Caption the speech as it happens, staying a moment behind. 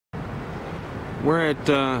We're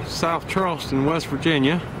at South Charleston, West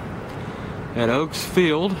Virginia, at Oaks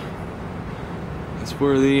Field. That's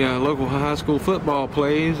where the local high school football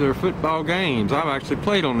plays their football games. I've actually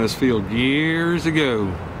played on this field years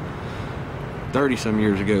ago, 30-some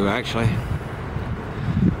years ago actually.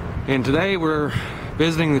 And today we're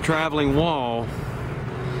visiting the traveling wall,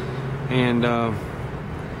 and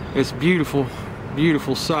it's a beautiful,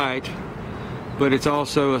 beautiful sight, but it's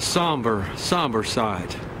also a somber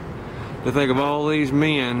sight to think of all these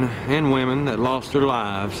men and women that lost their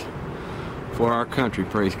lives for our country,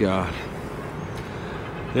 praise God.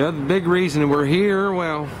 The other big reason we're here,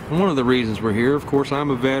 well, one of the reasons we're here, of course,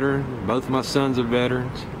 I'm a veteran. Both of my sons are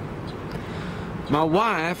veterans. My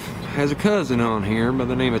wife has a cousin on here by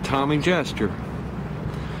the name of Tommy Jester.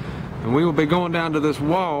 And we will be going down to this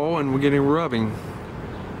wall and we're getting a rubbing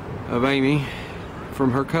of Amy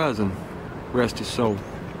from her cousin, rest his soul.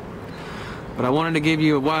 But I wanted to give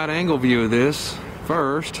you a wide angle view of this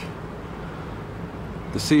first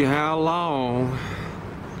to see how long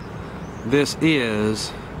this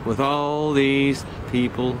is with all these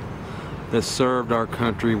people that served our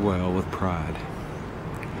country well with pride.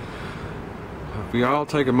 If we all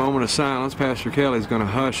take a moment of silence, Pastor Kelly's going to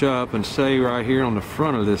hush up and stay right here on the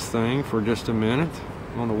front of this thing for just a minute,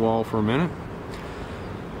 on the wall for a minute,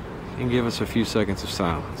 and give us a few seconds of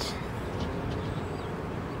silence.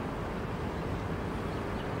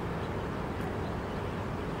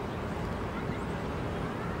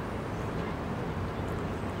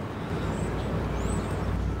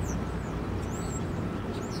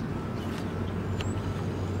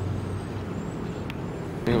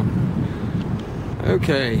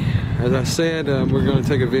 Okay, as I said, we're going to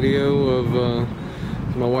take a video of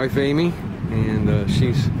my wife Amy, and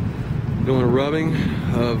she's doing a rubbing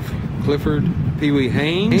of Clifford Pee Wee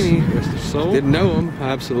Haynes. Amy, rest her soul. Didn't know him,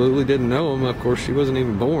 absolutely didn't know him. Of course, she wasn't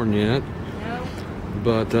even born yet. No.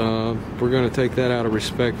 But we're going to take that out of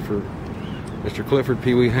respect for Mr. Clifford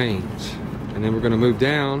Pee Wee Haynes. And then we're going to move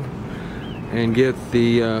down and get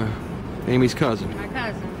the Amy's cousin. My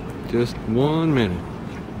cousin. Just 1 minute.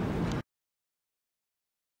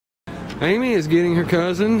 Amy is getting her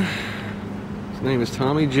cousin. His name is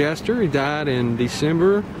Tommy Jester. He died in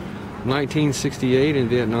December 1968 in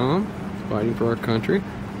Vietnam, fighting for our country.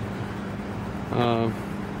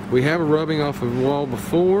 We have a rubbing off of the wall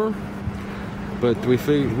before, but we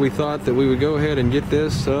thought that we would go ahead and get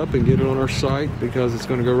this up and get it on our site because it's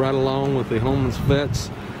going to go right along with the homeless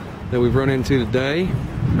vets that we've run into today.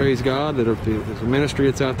 Praise God that there's a ministry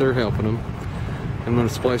that's out there helping them. I'm going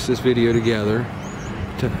to splice this video together.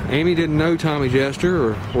 Amy didn't know Tommy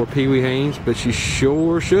Jester or Pee Wee Haynes, but she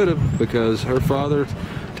sure should have, because her father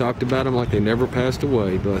talked about him like they never passed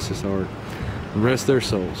away, bless his heart, and rest their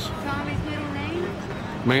souls. Tommy's middle name?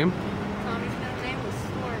 Ma'am? Tommy's middle name was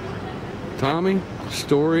Story. Tommy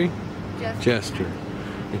Story Jester.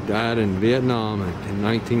 He died in Vietnam in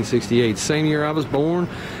 1968, same year I was born.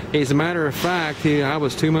 As a matter of fact, I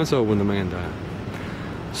was 2 months old when the man died.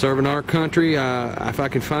 Serving our country. If I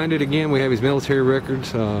can find it again, we have his military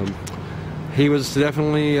records. He was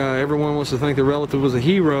definitely, everyone wants to think the relative was a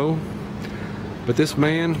hero, but this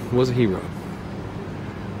man was a hero.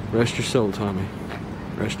 Rest your soul, Tommy.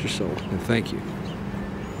 Rest your soul, and thank you.